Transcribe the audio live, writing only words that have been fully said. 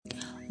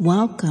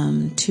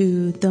Welcome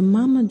to the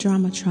Mama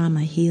Drama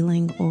Trauma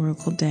Healing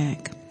Oracle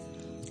Deck.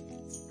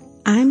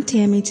 I'm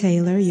Tammy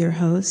Taylor, your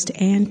host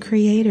and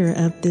creator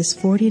of this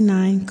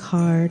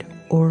 49-card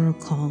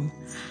oracle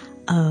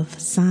of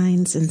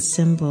signs and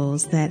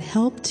symbols that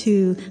help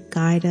to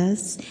guide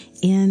us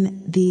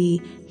in the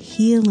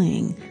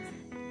healing,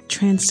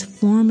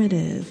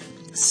 transformative,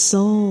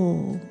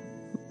 soul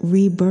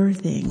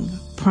rebirthing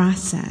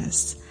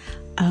process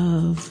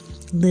of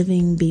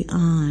living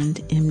beyond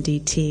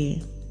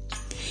MDT.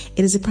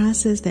 It is a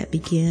process that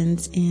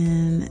begins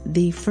in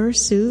the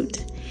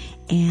fursuit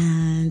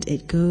and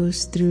it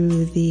goes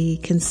through the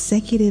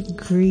consecutive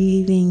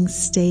grieving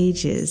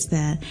stages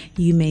that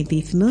you may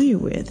be familiar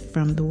with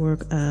from the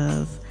work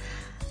of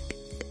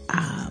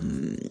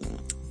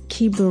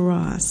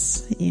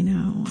Kubler-Ross,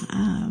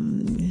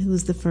 who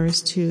was the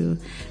first to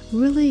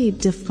really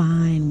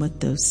define what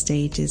those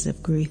stages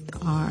of grief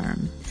are.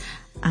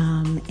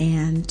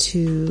 And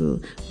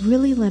to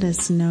really let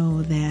us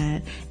know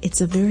that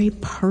it's a very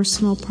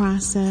personal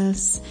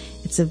process.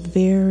 It's a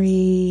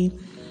very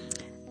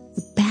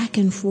back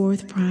and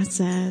forth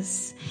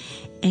process.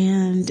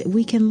 And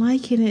we can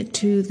liken it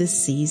to the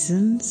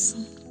seasons.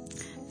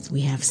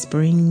 We have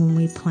spring when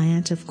we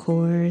plant, of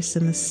course,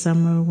 and the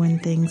summer when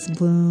things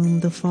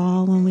bloom, the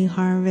fall when we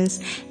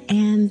harvest.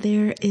 And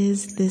there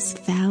is this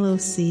fallow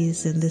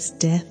season, this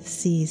death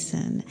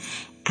season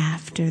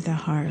after the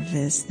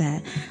harvest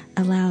that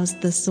allows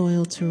the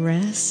soil to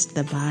rest,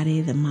 the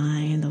body, the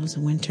mind, those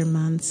winter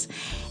months.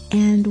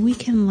 And we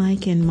can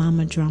liken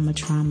Mama Drama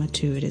Trauma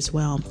to it as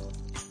well.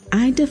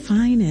 I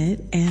define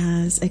it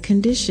as a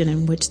condition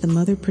in which the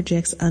mother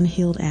projects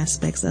unhealed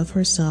aspects of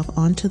herself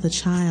onto the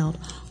child,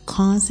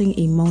 causing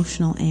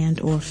emotional and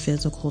or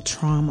physical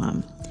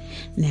trauma.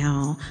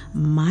 Now,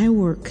 my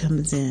work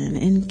comes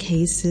in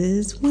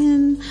cases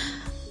when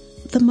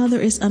the mother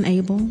is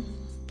unable,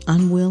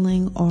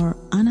 unwilling, or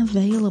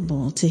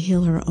unavailable to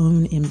heal her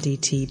own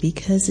MDT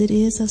because it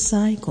is a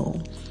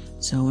cycle.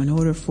 So in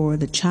order for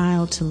the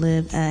child to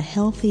live a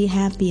healthy,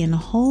 happy, and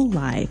whole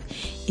life,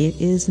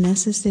 it is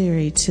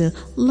necessary to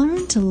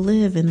learn to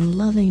live in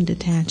loving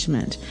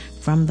detachment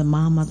from the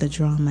mama, the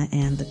drama,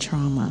 and the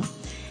trauma.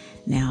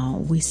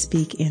 Now, we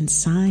speak in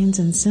signs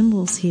and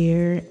symbols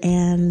here,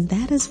 and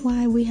that is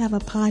why we have a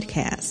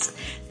podcast,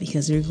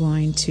 because we're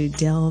going to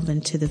delve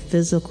into the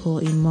physical,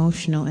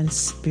 emotional, and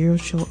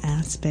spiritual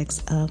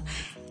aspects of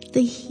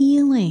the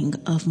healing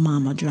of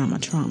Mama Drama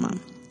Trauma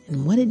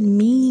and what it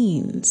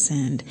means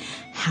and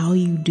how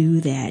you do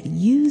that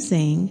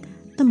using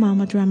the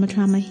Mama Drama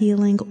Trauma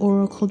Healing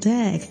Oracle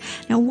Deck.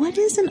 Now, what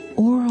is an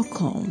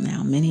oracle?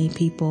 Now, many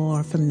people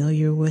are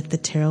familiar with the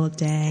tarot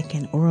deck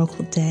and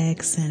oracle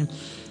decks and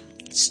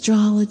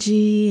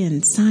astrology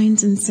and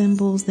signs and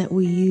symbols that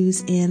we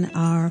use in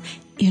our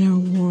inner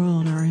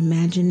world, our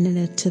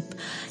imaginative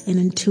and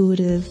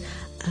intuitive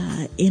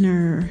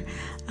inner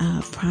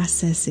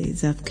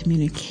processes of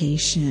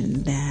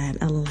communication that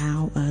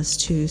allow us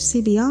to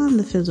see beyond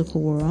the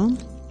physical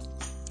world.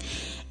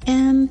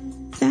 And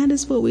that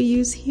is what we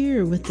use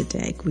here with the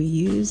deck. We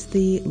use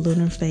the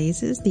lunar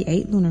phases, the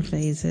 8 lunar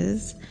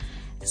phases,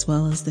 as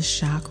well as the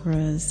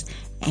chakras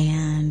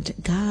and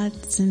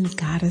gods and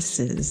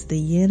goddesses. The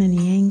yin and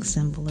yang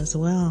symbol as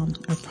well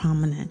are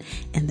prominent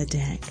in the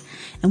deck.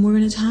 And we're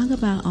going to talk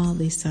about all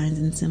these signs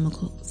and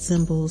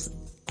symbols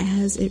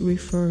as it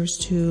refers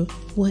to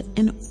what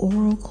an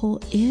oracle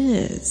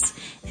is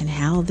and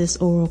how this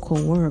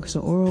oracle works.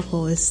 An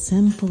oracle is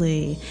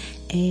simply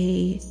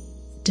a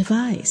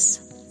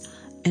device,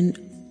 an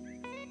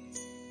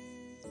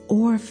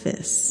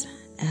orifice,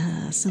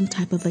 some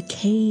type of a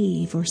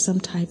cave or some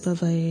type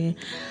of a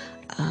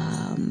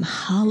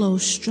hollow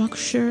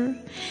structure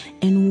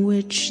in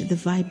which the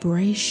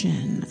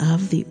vibration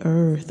of the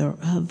earth or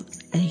of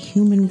a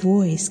human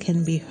voice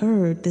can be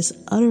heard, this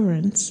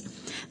utterance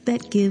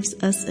that gives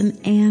us an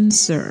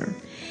answer.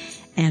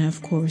 And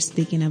of course,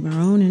 speaking of our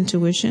own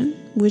intuition,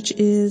 which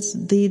is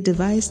the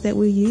device that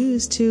we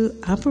use to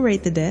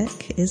operate the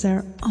deck, is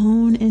our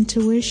own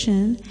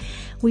intuition.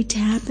 We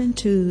tap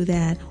into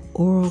that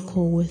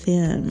oracle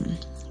within,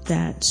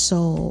 that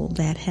soul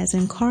that has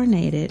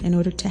incarnated in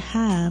order to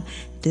have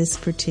this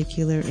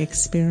particular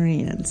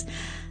experience.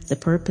 The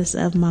purpose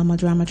of Mama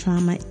Drama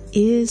Trauma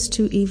is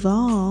to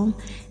evolve,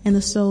 and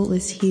the soul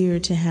is here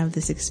to have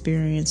this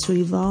experience, to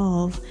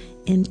evolve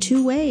in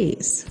 2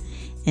 ways,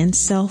 in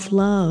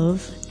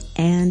self-love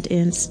and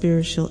in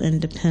spiritual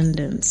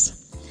independence.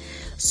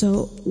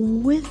 So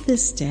with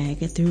this deck,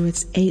 through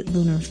its 8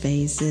 lunar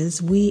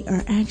phases, we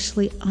are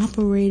actually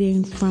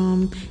operating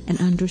from an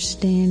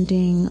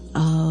understanding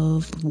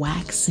of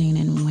waxing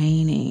and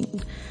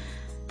waning,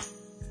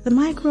 the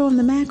micro and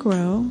the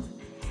macro,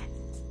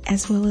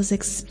 as well as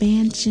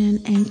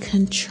expansion and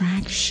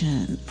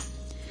contraction.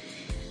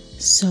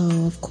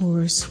 So, of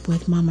course,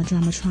 with Mama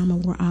Drama Trauma,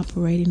 we're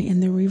operating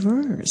in the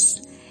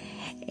reverse.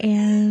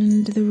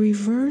 And the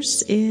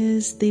reverse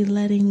is the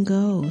letting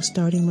go,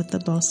 starting with the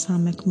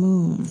balsamic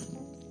moon.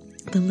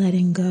 The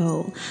letting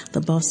go.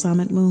 The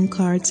balsamic moon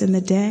cards in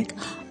the deck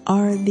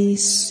are the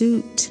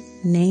suit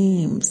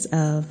names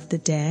of the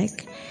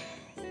deck,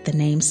 the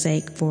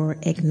namesake for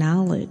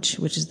acknowledge,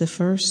 which is the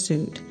first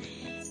suit,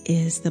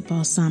 is the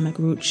balsamic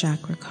root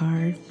chakra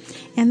card.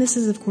 And this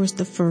is, of course,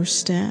 the first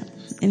step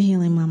in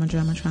healing mama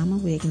drama trauma.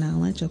 We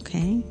acknowledge,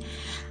 okay?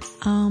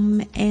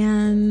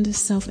 And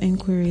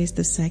self-inquiry is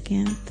the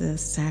second. The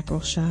sacral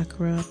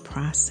chakra,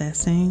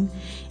 processing,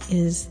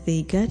 is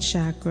the gut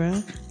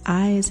chakra.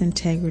 I is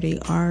integrity,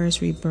 R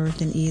is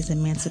rebirth, and E is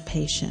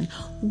emancipation.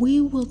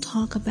 We will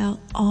talk about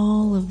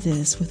all of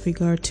this with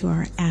regard to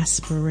our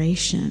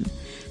aspiration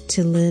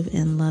to live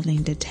in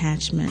loving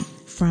detachment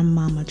from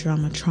mama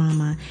drama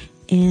trauma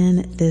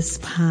in this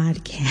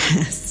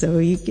podcast. So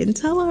you can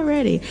tell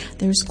already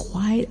there's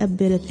quite a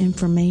bit of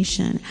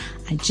information.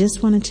 I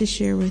just wanted to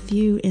share with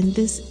you in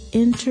this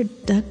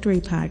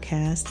introductory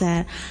podcast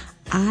that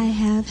I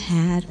have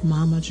had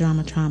mama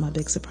drama trauma,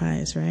 big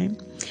surprise, right?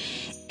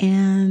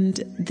 And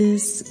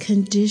this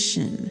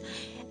condition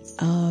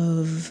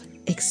of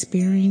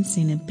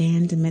experiencing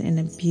abandonment and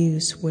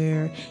abuse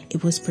where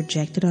it was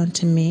projected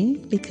onto me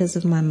because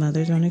of my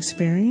mother's own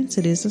experience.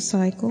 It is a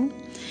cycle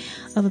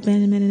of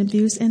abandonment and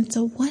abuse. And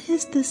so what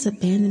is this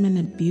abandonment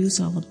and abuse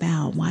all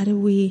about? Why do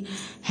we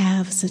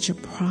have such a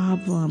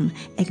problem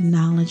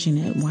acknowledging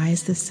it? Why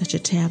is this such a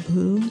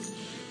taboo?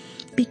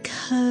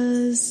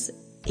 Because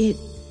it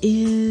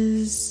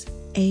is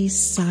a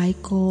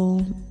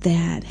cycle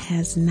that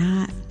has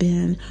not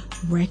been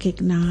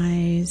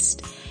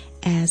recognized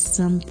as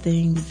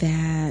something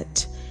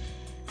that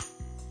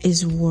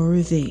is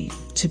worthy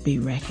to be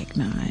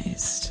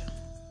recognized.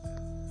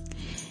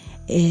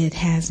 It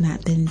has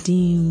not been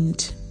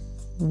deemed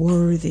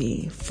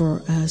worthy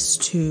for us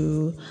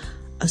to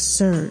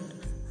assert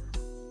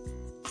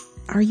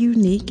our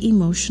unique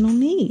emotional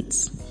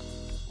needs.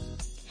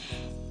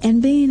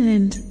 And being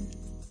an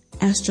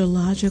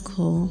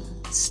astrological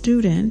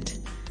student,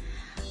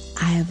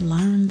 I have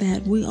learned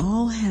that we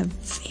all have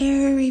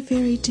very,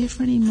 very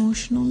different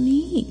emotional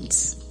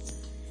needs.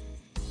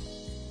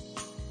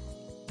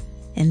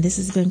 And this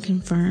has been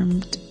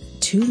confirmed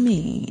to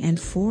me and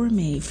for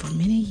me for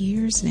many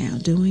years now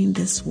doing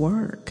this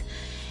work.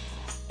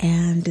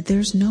 And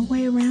there's no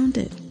way around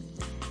it.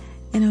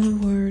 In other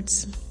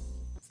words,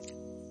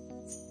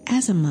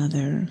 as a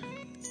mother,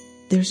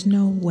 there's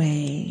no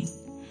way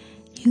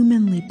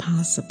humanly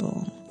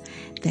possible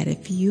that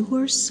if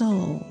your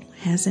soul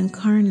has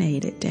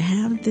incarnated to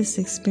have this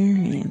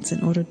experience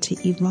in order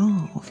to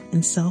evolve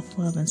in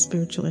self-love and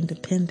spiritual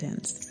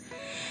independence,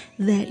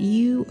 that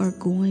you are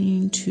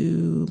going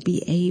to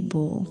be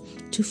able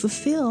to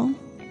fulfill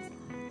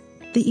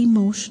the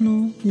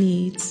emotional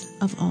needs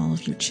of all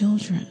of your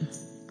children.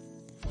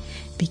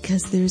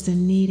 Because there's a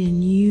need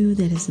in you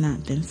that has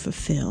not been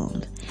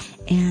fulfilled.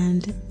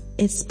 And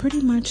it's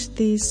pretty much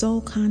the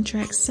soul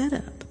contract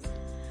setup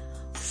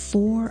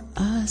for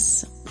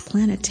us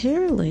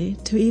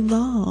planetarily to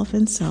evolve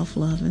in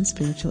self-love and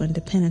spiritual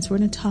independence. We're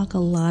going to talk a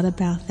lot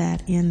about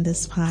that in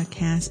this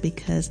podcast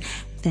because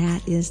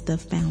that is the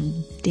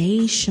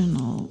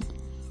foundational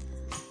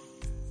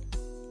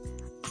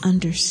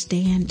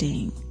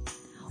understanding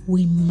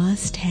we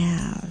must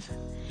have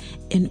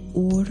in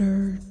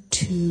order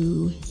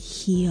to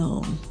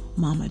heal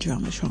mama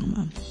drama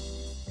trauma.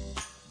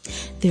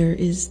 There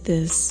is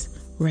this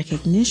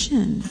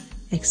recognition,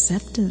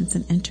 acceptance,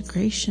 and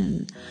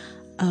integration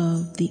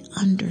of the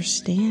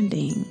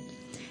understanding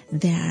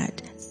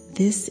that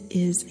this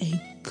is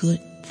a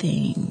good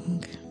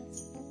thing.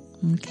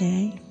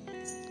 Okay?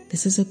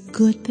 This is a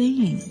good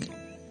thing.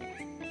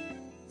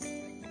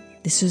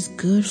 This is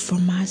good for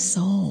my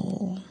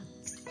soul.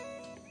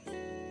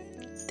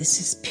 This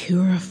is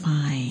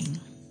purifying.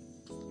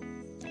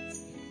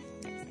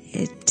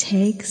 It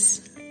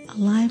takes a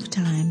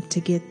lifetime to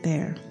get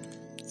there.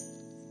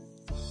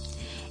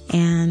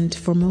 And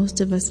for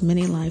most of us,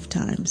 many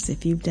lifetimes.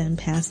 If you've done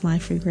past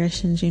life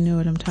regressions, you know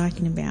what I'm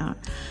talking about.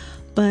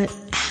 But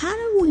how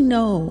do we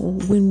know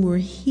when we're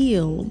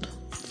healed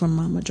from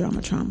mama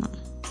drama trauma?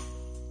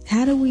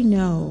 How do we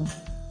know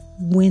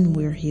when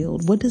we're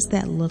healed? What does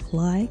that look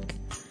like?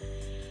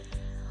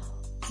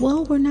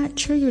 Well, we're not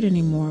triggered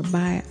anymore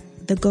by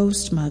the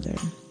ghost mother.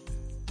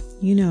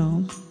 You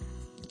know,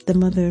 the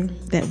mother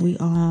that we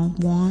all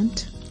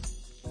want.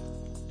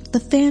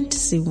 The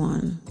fantasy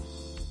one.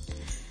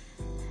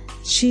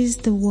 She's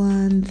the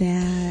one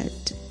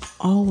that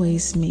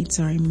always meets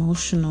our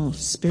emotional,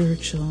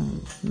 spiritual,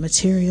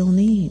 material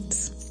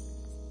needs.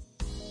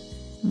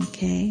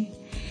 Okay?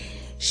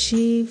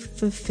 She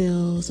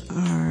fulfills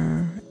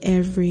our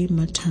every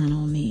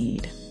maternal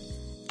need.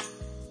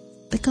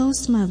 The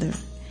ghost mother.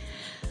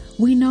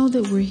 We know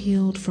that we're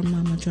healed from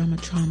mama drama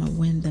trauma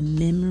when the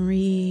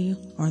memory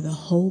or the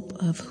hope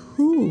of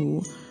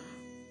who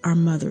our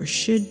mother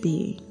should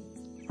be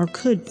or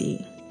could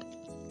be.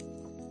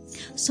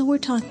 So we're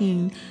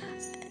talking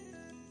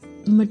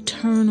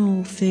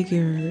maternal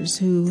figures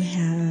who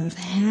have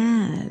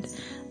had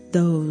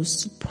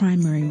those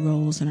primary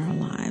roles in our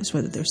lives,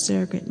 whether they're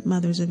surrogate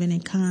mothers of any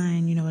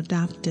kind, you know,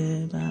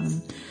 adoptive,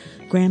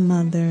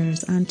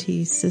 grandmothers,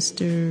 aunties,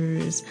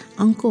 sisters,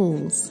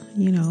 uncles,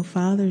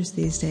 fathers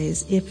these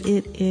days, if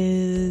it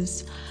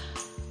is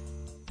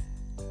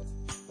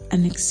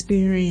an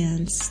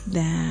experience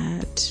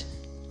that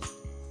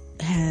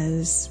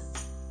has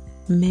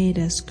made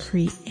us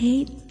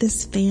create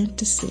this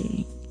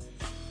fantasy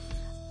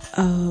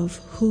of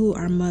who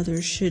our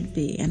mother should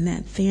be, and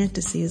that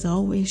fantasy is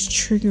always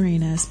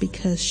triggering us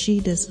because she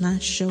does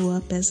not show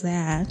up as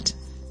that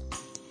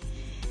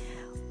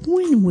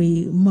when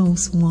we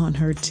most want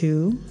her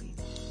to,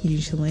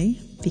 usually,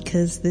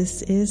 because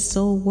this is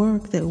soul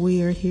work that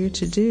we are here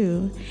to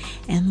do.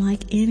 And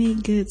like any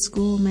good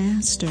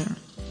schoolmaster,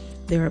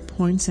 there are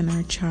points in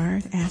our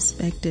chart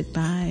aspected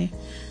by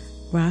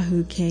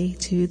Rahu,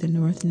 Ketu, the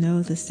North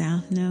Node, the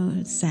South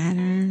Node,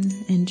 Saturn,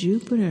 and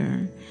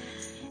Jupiter,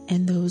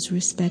 and those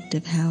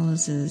respective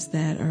houses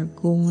that are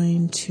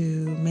going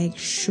to make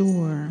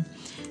sure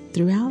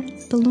throughout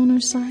the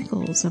lunar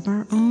cycles of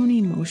our own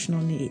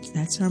emotional needs.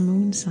 That's our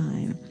moon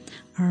sign,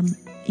 our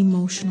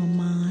emotional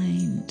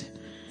mind,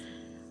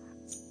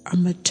 our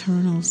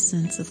maternal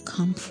sense of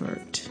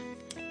comfort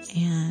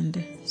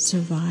and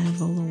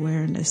survival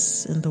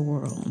awareness in the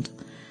world.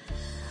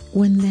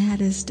 When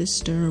that is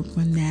disturbed,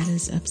 when that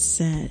is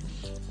upset,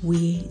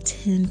 we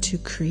tend to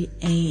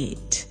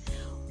create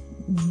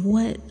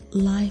what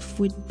life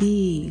would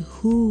be,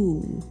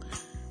 who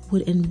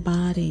would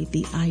embody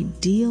the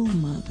ideal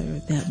mother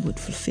that would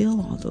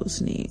fulfill all those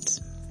needs.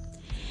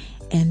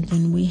 And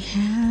when we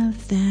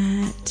have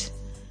that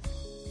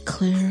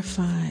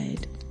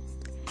clarified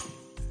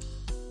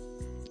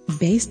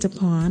based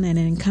upon and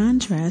in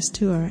contrast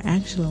to our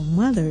actual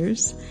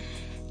mothers,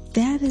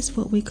 that is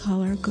what we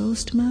call our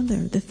ghost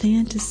mother, the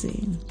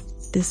fantasy,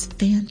 this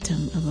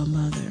phantom of a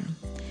mother.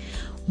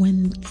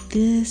 When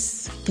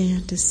this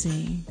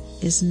fantasy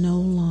is no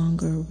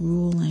longer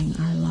ruling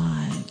our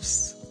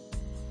lives,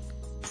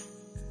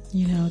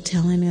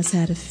 telling us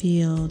how to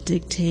feel,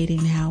 dictating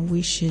how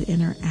we should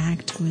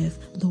interact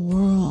with the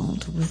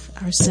world, with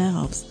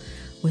ourselves,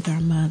 with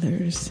our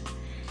mothers.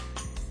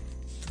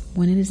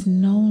 When it is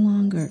no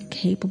longer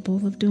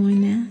capable of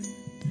doing that,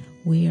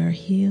 we are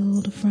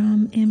healed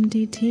from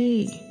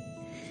MDT.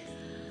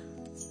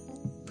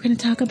 We're going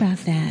to talk about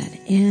that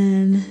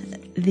in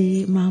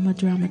the Mama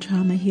Drama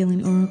Trauma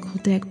Healing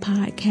Oracle Deck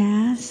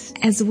podcast,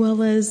 as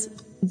well as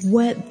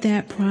what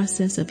that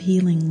process of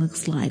healing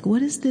looks like.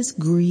 What is this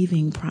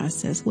grieving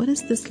process? What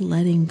is this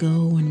letting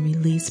go and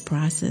release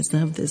process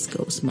of this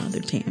ghost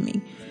mother,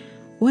 Tammy?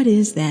 What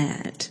is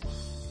that?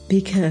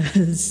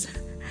 Because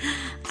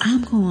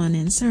I'm going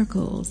in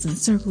circles and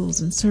circles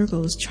and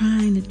circles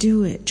trying to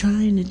do it.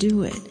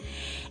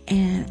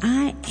 And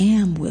I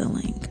am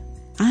willing.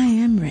 I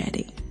am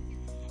ready.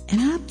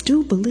 And I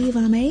do believe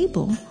I'm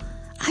able.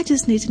 I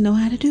just need to know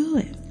how to do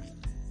it.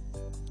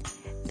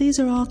 These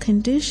are all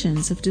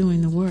conditions of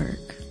doing the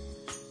work.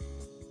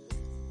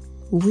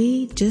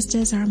 We, just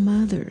as our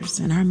mothers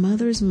and our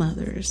mothers'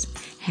 mothers,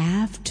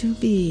 have to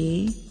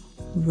be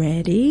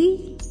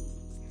ready,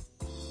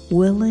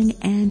 willing,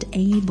 and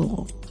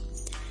able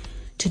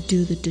to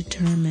do the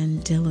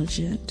determined,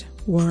 diligent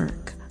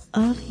work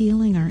of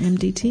healing our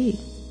MDT.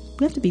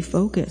 We have to be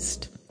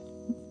focused,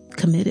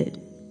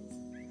 committed.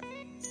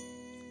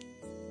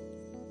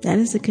 That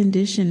is a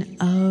condition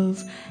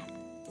of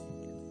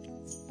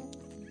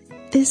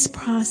this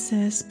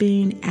process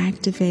being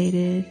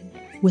activated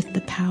with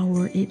the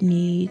power it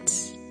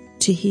needs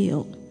to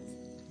heal.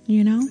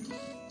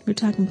 We're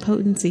talking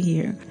potency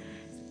here,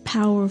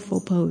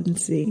 powerful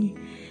potency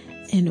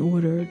in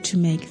order to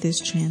make this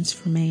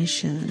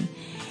transformation.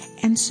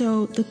 And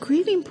so the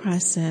grieving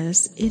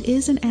process, it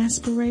is an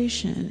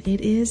aspiration.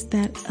 It is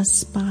that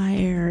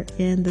aspire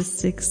in the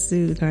sixth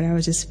suit. I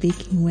was just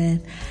speaking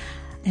with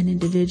an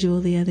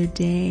individual the other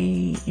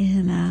day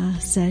in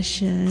a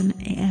session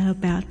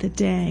about the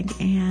deck,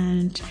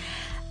 and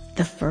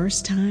the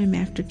first time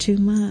after 2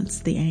 months,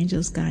 the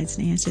angels, guides,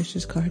 and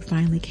ancestors card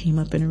finally came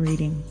up in a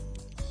reading.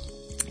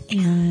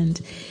 And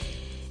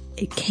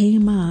it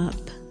came up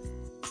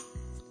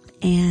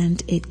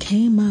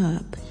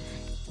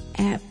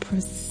at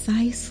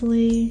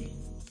precisely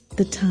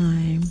the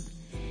time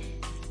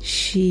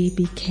she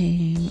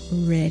became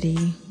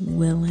ready,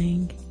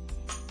 willing,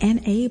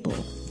 and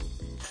able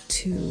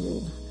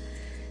to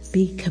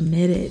be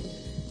committed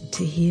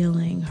to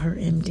healing her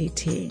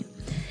MDT.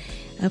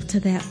 Up to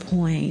that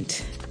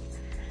point,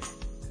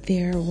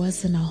 there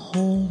wasn't a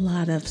whole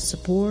lot of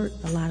support,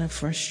 a lot of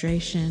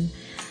frustration,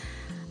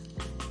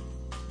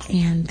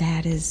 and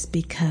that is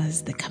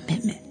because the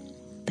commitment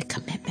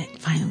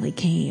finally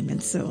came.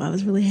 And so I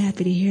was really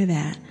happy to hear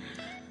that.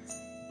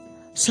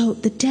 So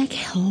the deck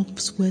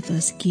helps with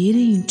us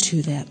getting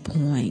to that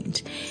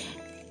point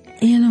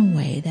in a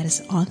way that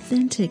is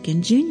authentic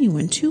and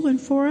genuine to and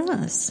for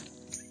us.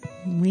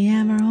 We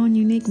have our own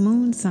unique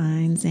moon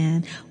signs,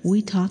 and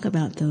we talk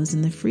about those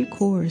in the free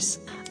course.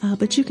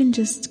 But you can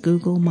just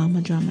Google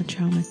Mama Drama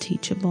Trauma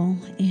Teachable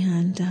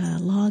and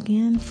log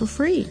in for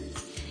free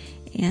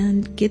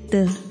and get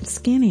the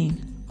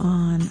skinning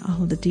on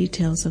all the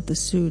details of the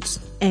suits,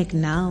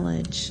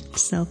 acknowledge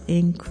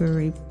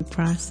self-inquiry,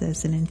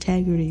 process, and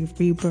integrity of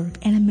rebirth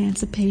and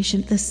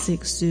emancipation, the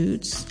 6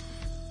 suits,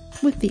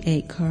 with the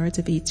 8 cards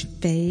of each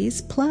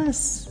phase,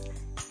 plus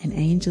an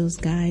angels,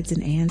 guides,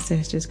 and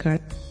ancestors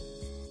card.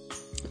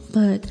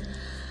 But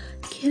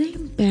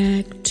getting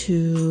back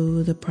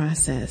to the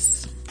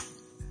process,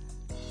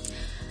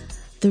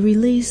 the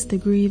release, the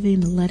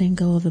grieving, the letting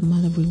go of the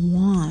mother we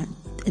want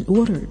in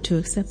order to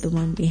accept the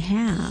one we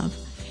have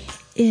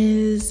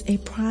is a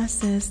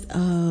process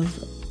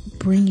of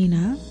bringing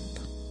up,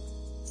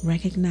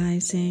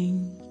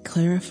 recognizing,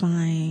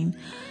 clarifying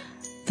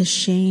the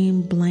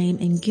shame, blame,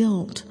 and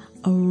guilt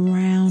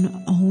around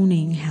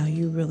owning how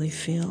you really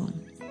feel,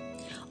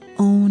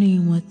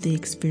 owning what the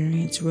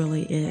experience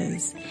really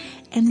is,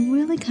 and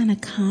really kind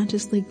of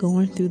consciously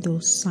going through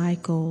those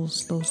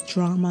cycles, those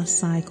drama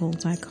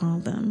cycles, I call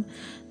them,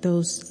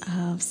 those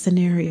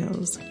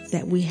scenarios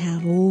that we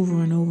have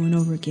over and over and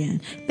over again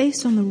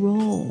based on the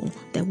role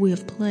that we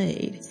have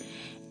played.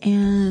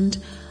 And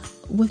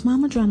with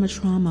Mama Drama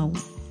Trauma,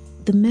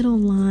 the middle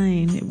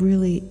line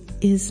really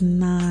is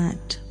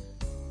not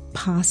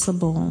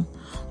possible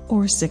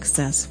or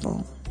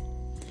successful.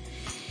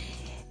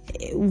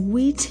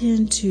 We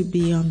tend to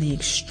be on the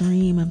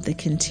extreme of the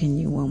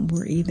continuum.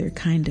 We're either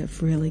kind of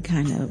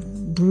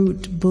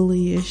brute,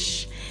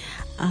 bullyish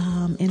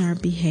in our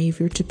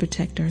behavior to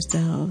protect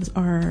ourselves,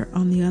 or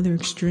on the other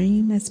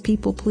extreme as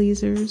people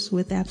pleasers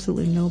with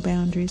absolutely no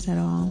boundaries at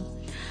all.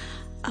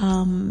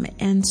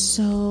 And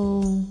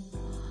so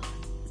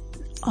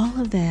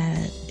all of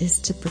that is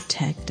to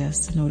protect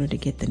us in order to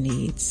get the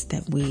needs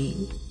that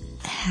we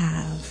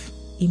have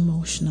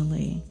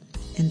emotionally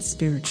and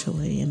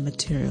spiritually and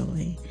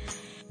materially.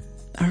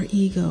 Our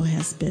ego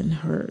has been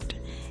hurt,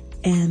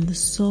 and the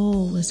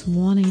soul is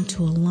wanting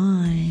to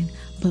align,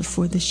 but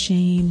for the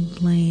shame,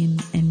 blame,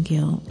 and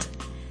guilt.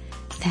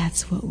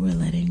 That's what we're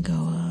letting go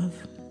of.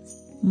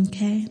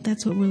 Okay?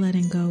 That's what we're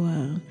letting go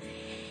of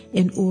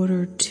in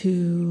order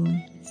to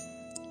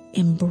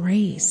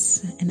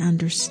embrace and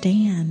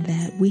understand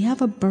that we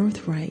have a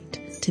birthright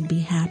to be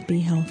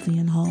happy, healthy,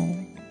 and whole.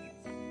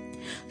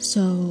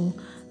 So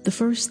the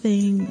first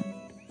thing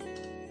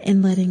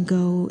in letting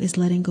go is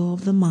letting go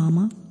of the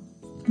mama,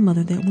 the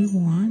mother that we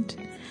want,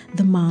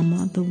 the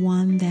mama, the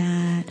one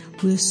that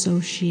we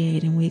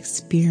associate and we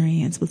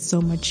experience with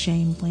so much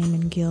shame, blame,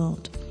 and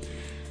guilt.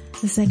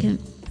 The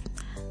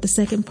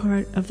second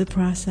part of the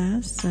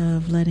process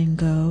of letting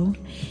go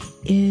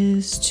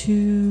is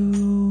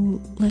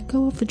to let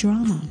go of the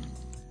drama.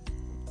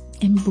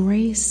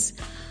 Embrace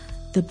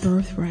the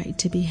birthright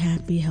to be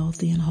happy,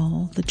 healthy, and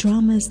whole. The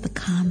drama is the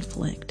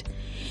conflict,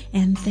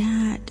 and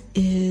that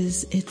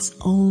is its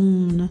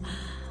own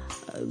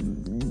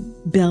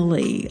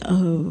belly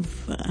of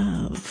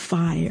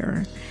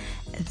fire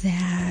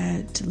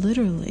that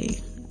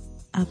literally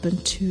up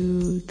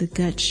into the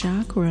gut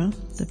chakra,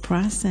 the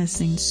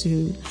processing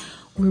suit,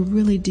 we're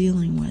really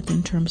dealing with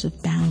in terms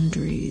of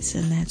boundaries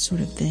and that sort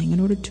of thing in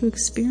order to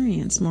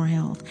experience more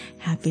health,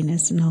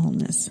 happiness, and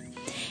wholeness.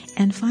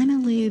 And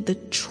finally, the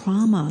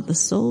trauma, the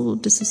soul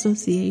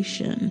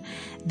disassociation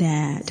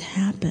that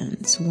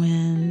happens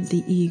when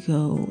the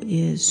ego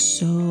is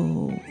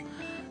so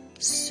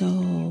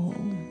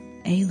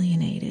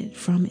alienated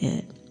from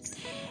it.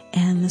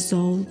 And the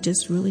soul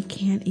just really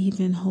can't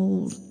even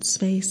hold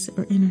space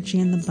or energy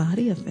in the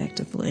body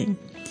effectively.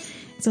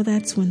 So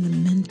that's when the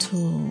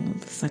mental,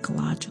 the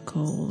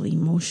psychological,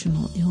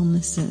 emotional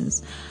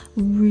illnesses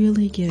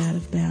really get out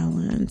of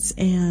balance.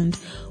 And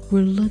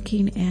we're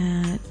looking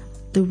at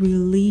the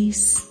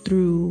release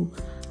through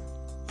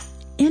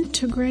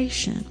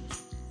integration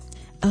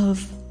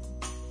of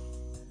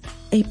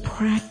a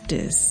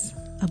practice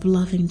of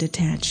loving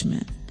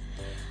detachment,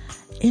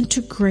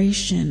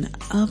 integration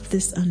of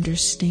this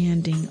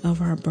understanding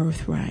of our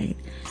birthright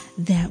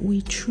that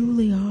we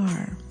truly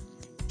are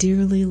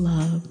dearly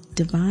loved,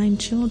 divine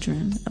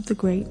children of the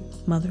great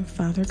Mother,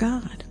 Father,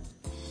 God,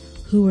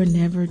 who are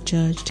never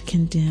judged,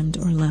 condemned,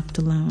 or left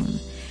alone.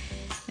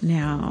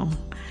 Now,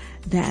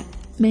 that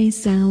may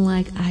sound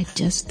like I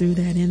just threw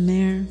that in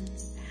there,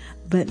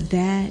 but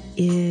that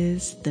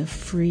is the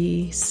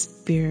Free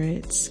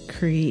Spirit's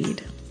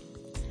creed.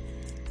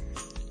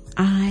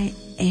 I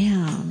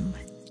am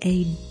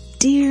a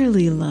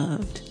dearly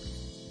loved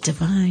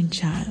divine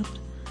child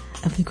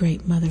of the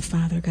great Mother,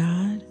 Father,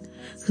 God,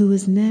 who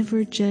is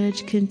never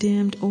judged,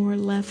 condemned, or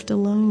left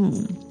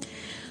alone.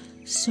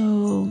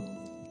 So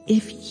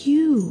if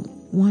you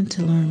want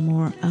to learn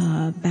more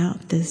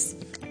about this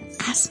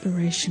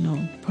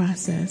aspirational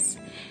process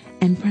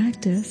and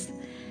practice,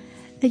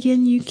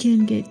 again, you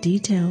can get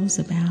details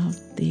about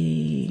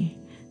the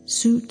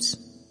suits,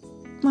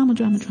 Mama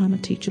Drama Trauma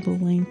Teachable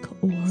link,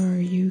 or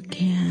you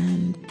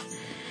can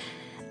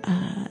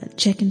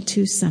check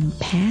into some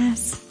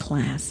past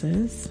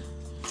classes.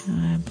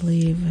 I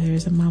believe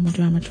there's a Mama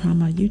Drama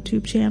Trauma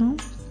YouTube channel,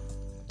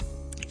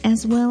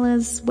 as well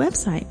as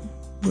website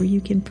where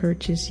you can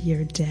purchase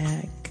your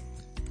deck.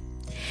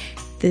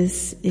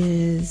 This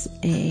is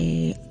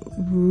a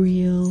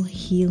real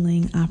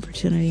healing opportunity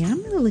opportunity.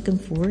 I'm really looking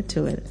forward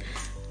to it.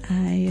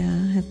 I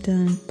have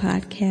done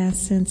podcasts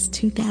since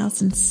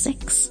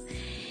 2006,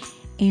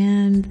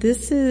 and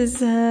this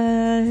is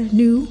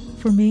new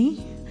for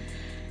me.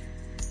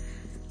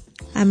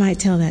 I might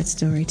tell that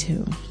story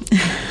too,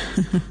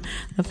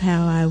 of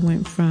how I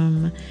went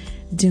from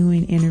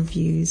doing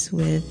interviews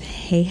with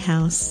Hay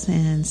House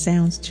and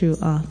Sounds True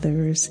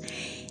authors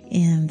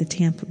in the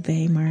Tampa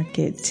Bay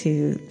market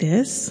to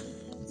this.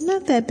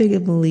 Not that big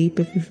of a leap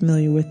if you're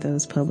familiar with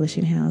those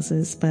publishing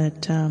houses,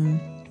 but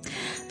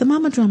the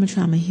Mama Drama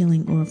Trauma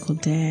Healing Oracle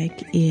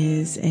deck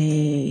is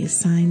a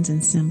signs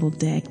and symbol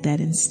deck that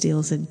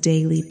instills a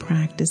daily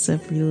practice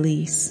of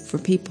release for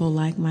people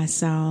like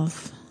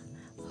myself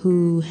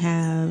who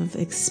have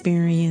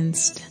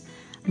experienced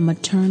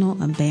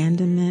maternal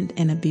abandonment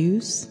and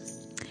abuse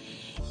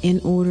in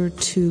order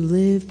to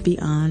live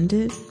beyond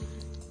it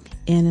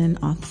in an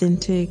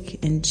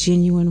authentic and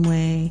genuine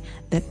way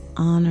that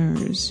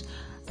honors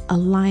a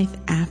life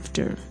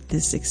after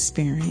this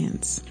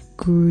experience,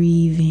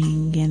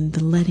 grieving and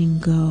the letting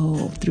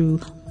go through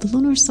the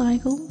lunar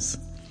cycles,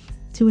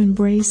 to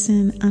embrace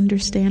and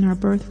understand our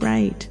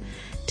birthright,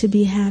 to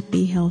be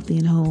happy, healthy,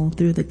 and whole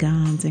through the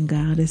gods and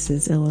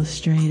goddesses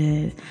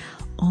illustrated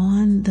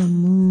on the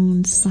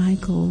moon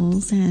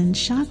cycles and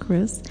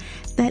chakras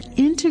that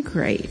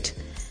integrate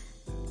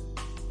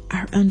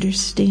our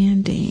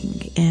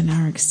understanding and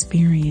our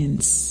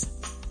experience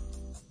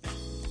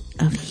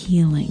of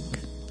healing,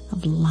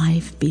 of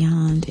life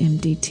beyond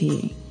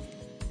MDT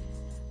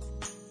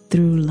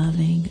through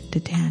loving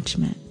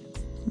detachment.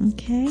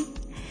 Okay?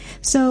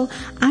 So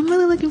I'm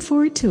really looking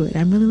forward to it.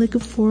 I'm really looking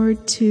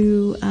forward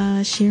to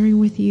sharing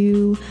with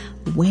you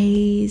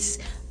ways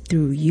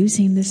through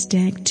using this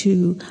deck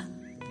to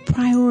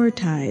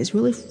prioritize,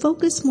 really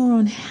focus more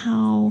on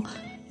how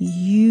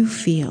you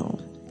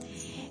feel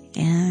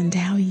and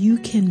how you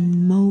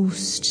can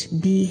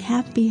most be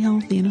happy,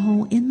 healthy, and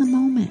whole in the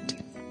moment.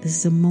 This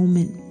is a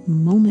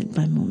moment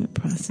by moment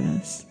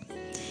process.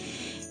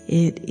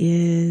 It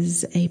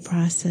is a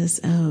process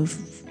of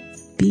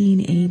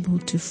being able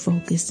to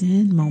focus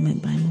in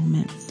moment by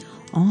moment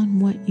on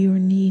what your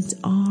needs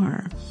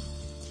are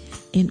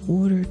in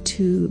order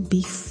to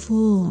be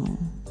full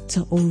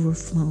to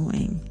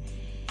overflowing.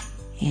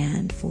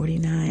 And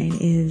 49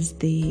 is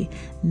the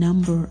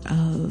number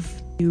of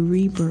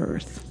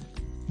rebirth.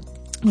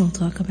 We'll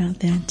talk about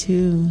that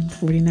too.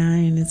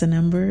 49 is a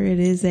number. It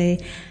is a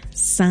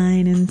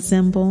sign and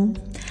symbol.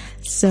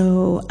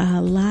 So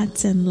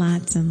lots and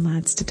lots and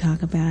lots to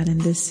talk about in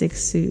this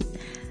 6-suit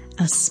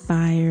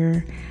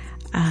Aspire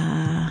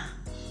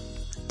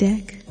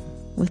deck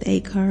with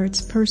 8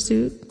 cards per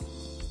suit.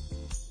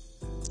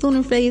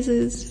 Lunar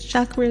phases,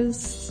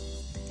 chakras,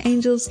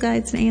 angels,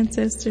 guides, and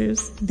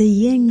ancestors. The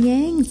yin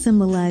yang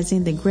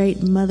symbolizing the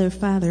great mother,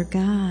 father,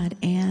 God,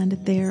 and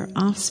their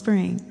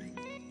offspring.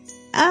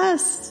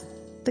 Us,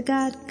 the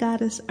god,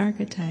 goddess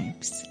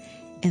archetypes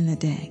in the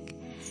deck,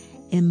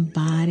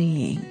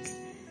 embodying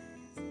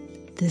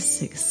the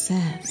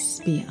success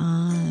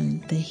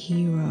beyond the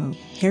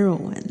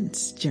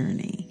heroine's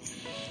journey.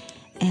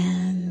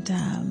 And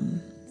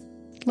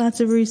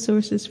lots of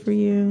resources for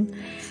you.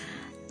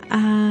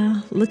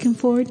 Looking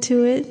forward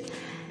to it.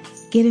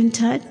 Get in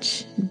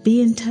touch.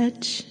 Be in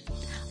touch.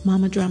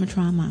 Mama Drama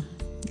Trauma.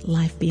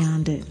 Life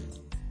beyond it.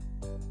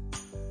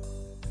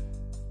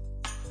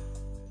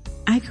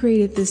 I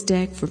created this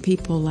deck for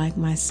people like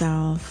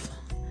myself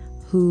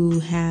who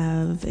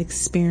have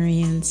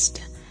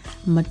experienced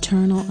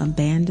maternal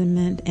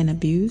abandonment and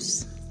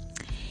abuse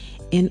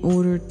in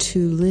order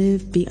to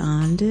live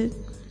beyond it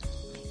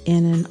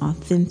in an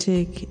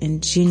authentic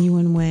and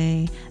genuine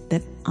way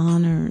that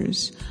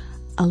honors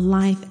a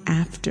life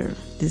after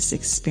this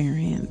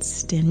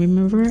experience. And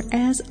remember,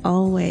 as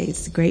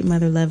always, Great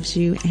Mother loves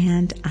you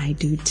and I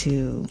do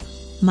too.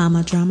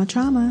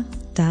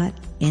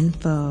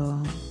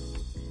 MamaDramaTrauma.info